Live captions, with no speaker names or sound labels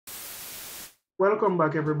Welcome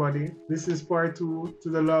back everybody. This is part 2 to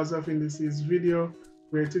the laws of indices video,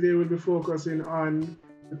 where today we'll be focusing on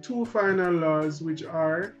the two final laws, which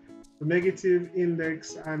are the negative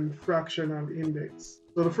index and fractional index.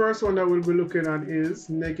 So the first one that we'll be looking at is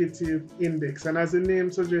negative index, and as the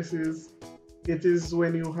name suggests, it is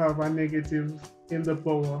when you have a negative in the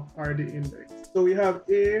power or the index. So we have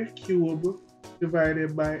a cubed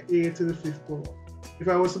divided by a to the fifth power. If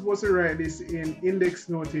I was supposed to write this in index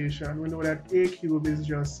notation, we know that a cubed is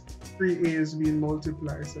just 3 a's being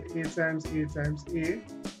multiplied. So a times a,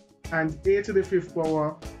 and a to the fifth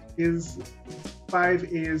power is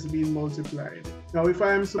 5 a's being multiplied. Now if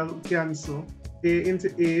I am to cancel, a into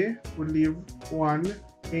a would leave 1,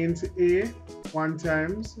 a into a 1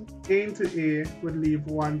 times, a into a would leave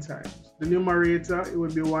 1 times. The numerator, it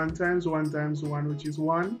would be 1 times 1 times 1, which is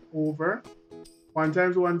 1 over 1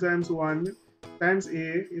 times 1 times 1 times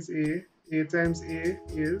a is a times a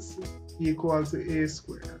is equal to a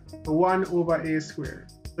squared. So 1 over a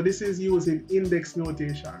squared. So this is using index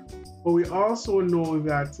notation. But we also know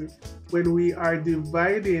that when we are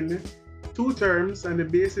dividing two terms and the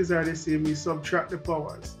bases are the same, we subtract the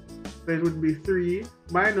powers. So it would be 3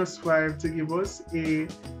 minus 5 to give us a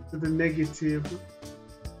to the negative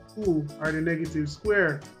 2, or the negative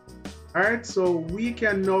square. Alright, so we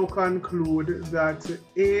can now conclude that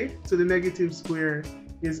a to the negative square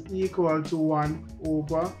is equal to 1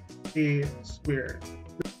 over a squared.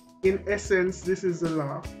 In essence, this is the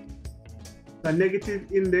law. The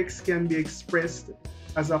negative index can be expressed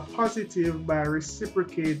as a positive by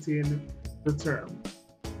reciprocating the term.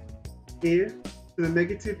 A to the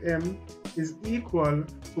negative m is equal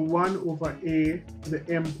to 1 over a to the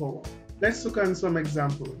m power. Let's look at some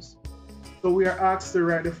examples. So we are asked to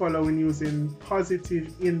write the following using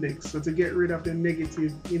positive index, so to get rid of the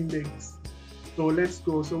negative index. So let's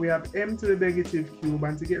go. So we have m to the negative cube,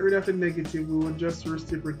 and to get rid of the negative, we will just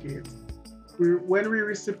reciprocate. When we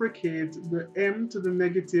reciprocate the m to the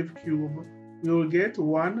negative cube, we will get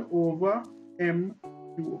 1 over m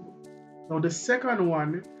cube. Now the second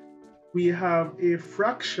one, we have a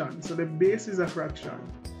fraction. So the base is a fraction.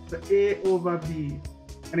 So a over b.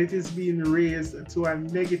 And it is being raised to a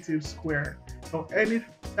negative square. Now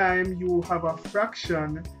anytime you have a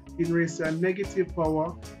fraction being raised to a negative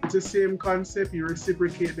power, it's the same concept. You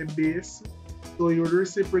reciprocate the base. So you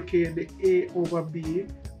reciprocate the a over b.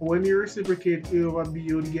 When you reciprocate a over b,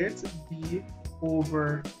 you'll get b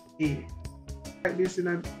over a. Write this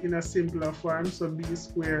in a simpler form. So b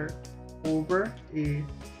squared over a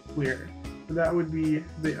squared. So that would be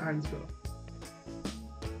the answer.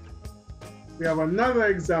 We have another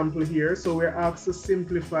example here, so we're asked to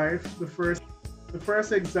simplify the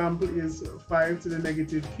first example is 5 to the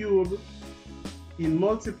negative cube being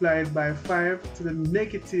multiplied by 5 to the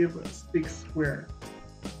negative 6 squared.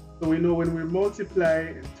 So we know when we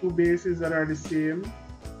multiply two bases that are the same,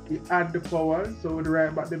 we add the powers. So we'd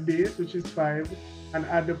write back the base, which is 5, and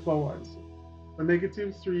add the powers. So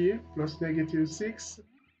negative 3 plus negative 6,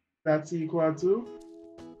 that's equal to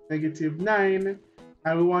negative 9.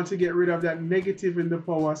 And we want to get rid of that negative in the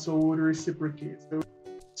power, so we would reciprocate.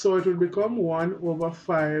 So it would become 1 over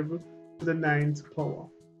 5 to the 9th power.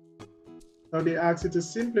 Now they asked you to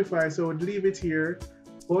simplify, so I would leave it here.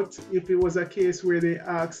 But if it was a case where they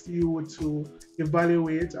asked you to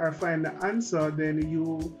evaluate or find the answer, then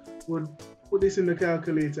you would put this in the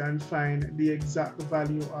calculator and find the exact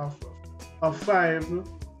value of 5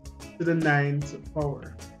 to the 9th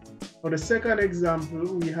power. For the second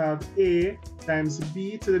example, we have a times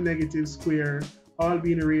b to the negative square, all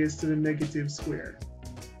being raised to the negative square.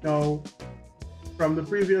 Now, from the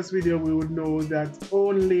previous video, we would know that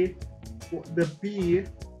only the b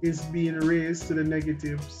is being raised to the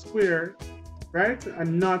negative square, right?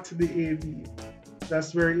 And not the ab.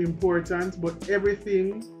 That's very important, but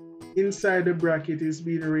everything inside the bracket is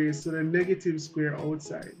being raised to the negative square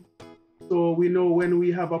outside. So we know when we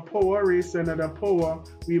have a power raised to another power,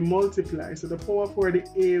 we multiply. So the power for the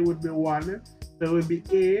a would be 1. So it would be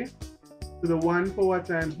a to the 1 power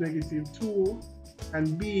times negative 2,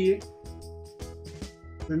 and b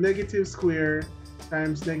the negative square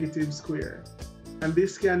times negative square. And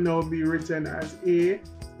this can now be written as a to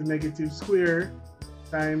the negative square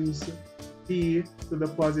times b to the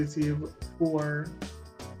positive 4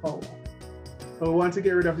 power. So we want to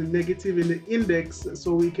get rid of the negative in the index,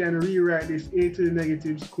 so we can rewrite this a to the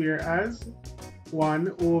negative square as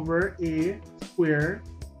 1 over a square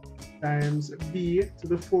times b to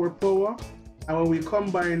the 4 power. And when we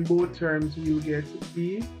combine both terms, we will get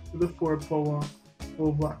b to the 4 power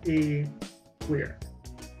over a squared.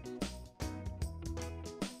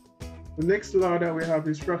 The next law that we have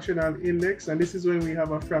is fractional index, and this is when we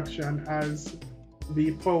have a fraction as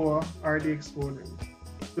the power or the exponent.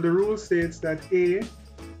 So the rule states that a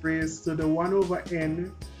raised to the 1 over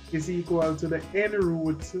n is equal to the n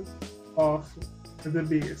root of the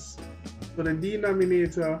base. So the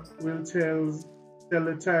denominator will tell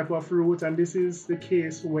the type of root, and this is the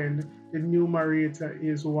case when the numerator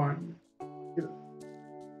is 1.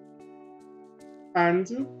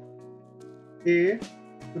 And a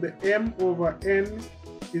to the m over n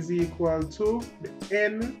is equal to the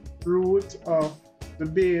n root of the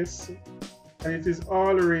base, and it is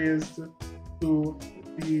all raised to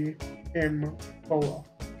the m power.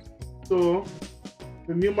 So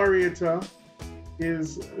the numerator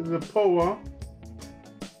is the power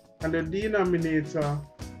and the denominator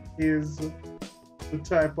is the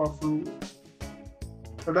type of root.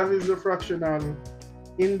 So that is the fractional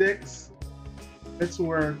index. Let's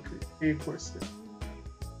work a question.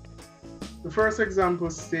 The first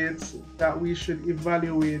example states that we should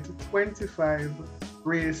evaluate 25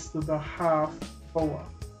 raised to the half power.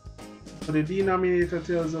 So the denominator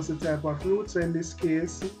tells us the type of root. So in this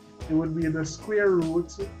case, it would be the square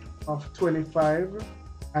root of 25.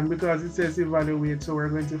 And because it says evaluate, so we're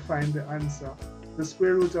going to find the answer. The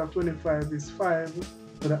square root of 25 is 5.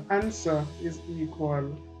 So the answer is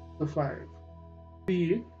equal to 5.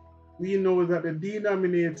 B, we know that the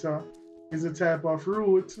denominator is a type of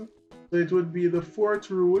root. So it would be the fourth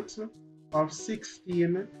root of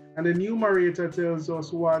 16. And the numerator tells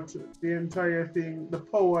us what the entire thing, the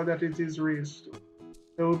power that it is raised to.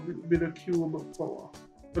 That would be the cube power.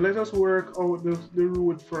 So let us work out the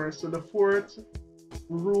root first. So the fourth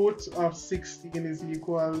root of 16 is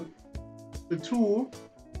equal to 2.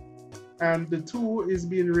 And the 2 is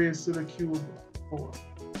being raised to the cube power,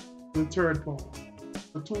 the third power.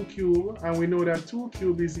 So 2 cube, and we know that 2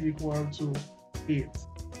 cube is equal to 8.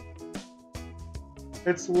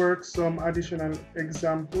 Let's work some additional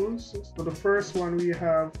examples. So the first one, we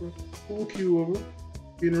have 2 cube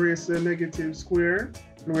being raised to a negative square.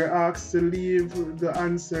 And we're asked to leave the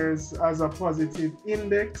answers as a positive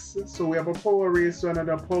index. So we have a power raised to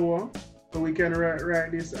another power. So we can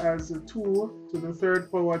write this as 2 to the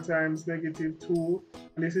third power times negative 2.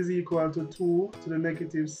 And this is equal to 2 to the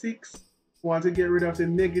negative 6. We want to get rid of the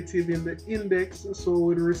negative in the index. So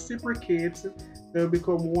we'll reciprocate. They'll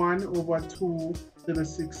become 1 over 2 to the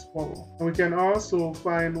 6th power. And we can also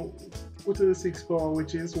find 2 to the 6th power,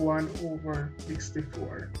 which is 1 over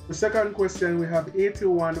 64. The second question, we have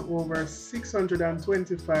 81 over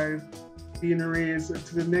 625 being raised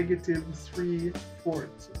to the negative 3/4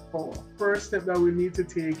 power. First step that we need to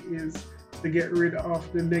take is to get rid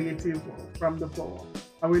of the negative from the power.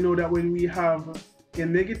 And we know that when we have a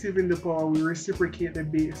negative in the power, we reciprocate the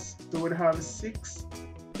base. So we'd have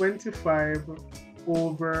 625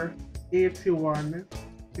 over 81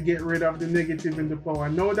 to get rid of the negative in the power.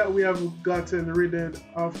 Now that we have gotten rid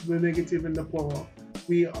of the negative in the power,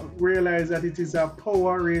 we realize that it is a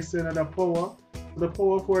power raised to another power. So the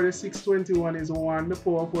power for the 621 is 1, the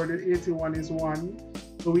power for the 81 is 1.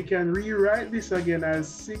 So we can rewrite this again as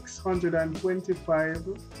 625.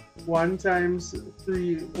 1 times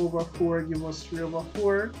 3 over 4 give us 3 over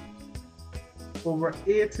 4 over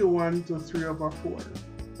 81 to 3 over 4.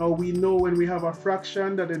 Now we know when we have a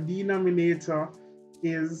fraction that the denominator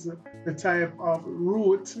is the type of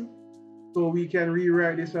root. So we can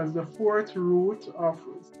rewrite this as the fourth root of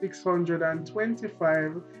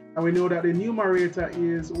 625. And we know that the numerator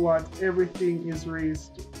is what everything is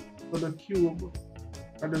raised to. So the cube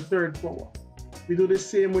or the third power. We do the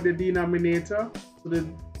same with the denominator. So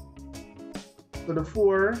the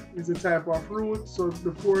 4 is the type of root. So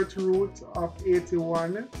the fourth root of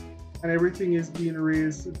 81. And everything is being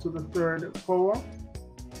raised to the third power.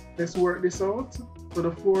 Let's work this out. So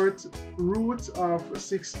the fourth root of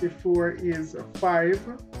 64 is 5.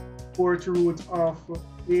 Fourth root of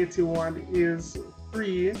 81 is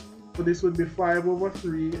 3. So this would be 5 over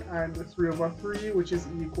 3 and 3 over 3, which is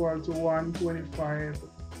equal to 125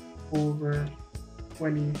 over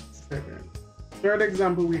 27. Third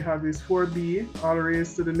example we have is 4b, all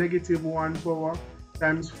raised to the negative 1 power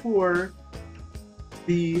times 4b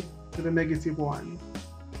to the negative 1.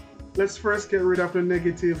 Let's first get rid of the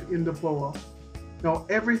negative in the power. Now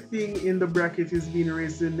everything in the bracket is being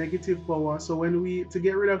raised to the negative power. So to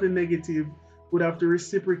get rid of the negative, we'd have to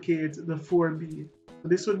reciprocate the 4b. So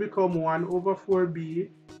this would become 1 over 4b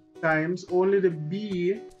times only the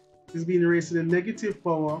b is being raised to the negative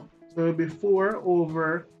power. So it will be 4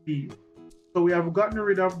 over b. So we have gotten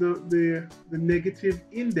rid of the negative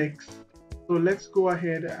index. So let's go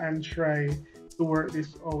ahead and try to work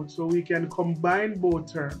this out. So we can combine both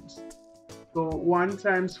terms. So 1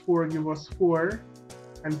 times 4 gives us 4.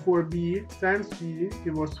 and 4b times b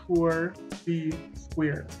give us 4b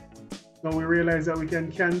squared. Now we realize that we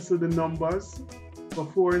can cancel the numbers. So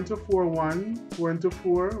 4 into 4, 1, 4 into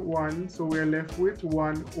 4, 1, so we're left with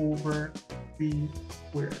 1 over b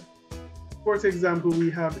squared. Fourth example, we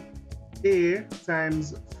have a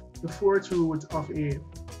times the fourth root of a.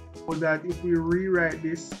 So that if we rewrite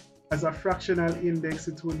this as a fractional index,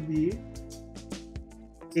 it would be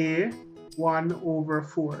a 1 over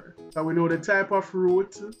 4. So we know the type of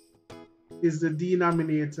root is the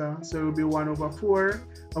denominator, so it will be 1 over 4.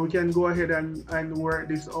 And we can go ahead and work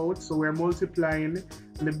this out. So we're multiplying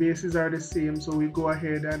and the bases are the same, so we go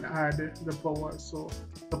ahead and add the power. So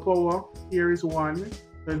the power here is 1, so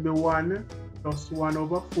it'll be 1 plus 1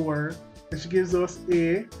 over 4, which gives us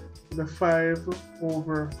a to the 5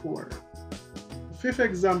 over 4. The fifth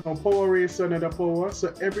example, power raised to another power,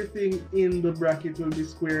 so everything in the bracket will be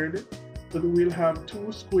squared. So we'll have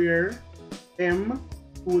 2 square m,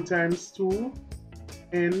 2 times 2,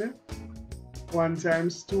 n, 1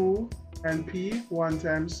 times 2, and p, 1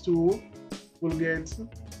 times 2. We'll get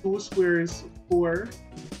 2 squares 4,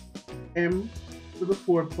 m to the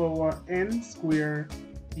 4th power, n square,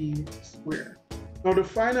 p square. Now the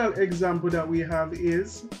final example that we have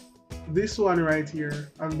is this one right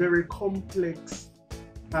here, a very complex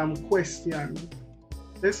question.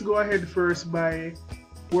 Let's go ahead first by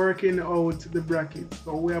working out the bracket.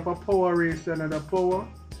 So we have a power raised to another power.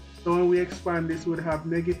 So when we expand this, we would have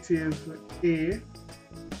negative a.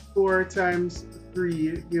 4 times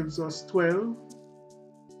 3 gives us 12.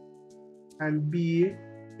 And b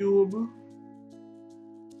cube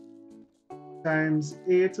times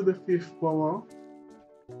a to the 5th power.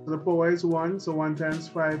 So the power is 1, so 1 times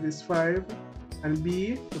 5 is 5. And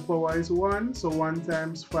b, the power is 1, so 1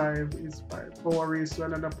 times 5 is 5. Power raised to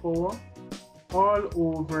another power, all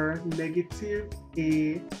over negative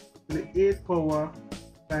a to the 8th power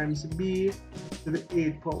times b to the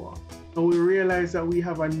 8th power. Now we realize that we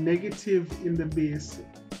have a negative in the base.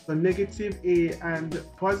 So negative a and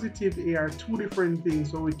positive a are two different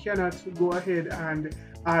things, so we cannot go ahead and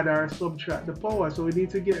add or subtract the power. So we need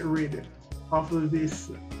to get rid of this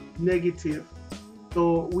negative.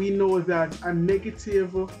 So we know that a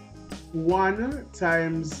negative 1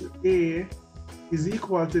 times a is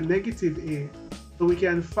equal to negative a. So we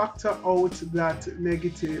can factor out that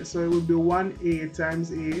negative. So it will be 1a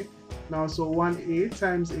times a. Now so 1a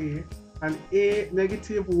times a, and a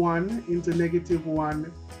negative 1 into negative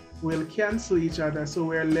 1 will cancel each other. So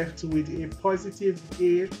we're left with a positive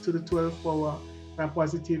a to the 12th power and a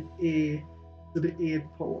positive a to the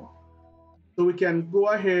 8th power. So we can go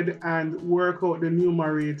ahead and work out the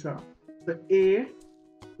numerator. The a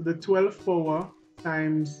to the 12th power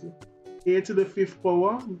times a to the 5th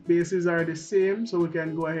power, bases are the same, so we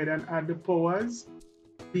can go ahead and add the powers.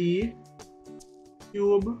 B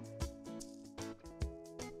cube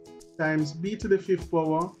times b to the 5th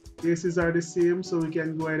power, bases are the same, so we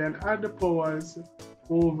can go ahead and add the powers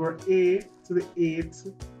over a to the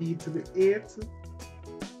 8th, b to the 8th.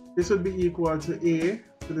 This would be equal to a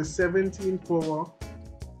to the 17th power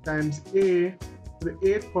times a to the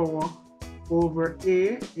 8th power over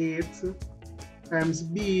a 8 times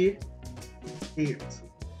b 8.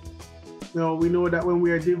 Now we know that when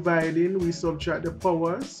we are dividing, we subtract the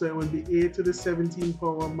powers, so it would be a to the 17th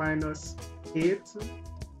power minus 8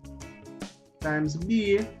 times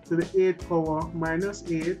b to the 8th power minus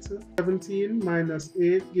 8. 17 minus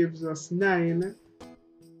 8 gives us 9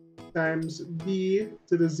 times b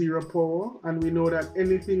to the 0 power, and we know that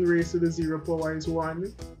anything raised to the 0 power is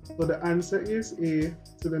 1, so the answer is a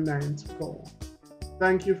to the 9th power.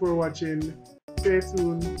 Thank you for watching. Stay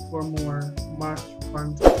tuned for more math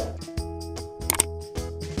content.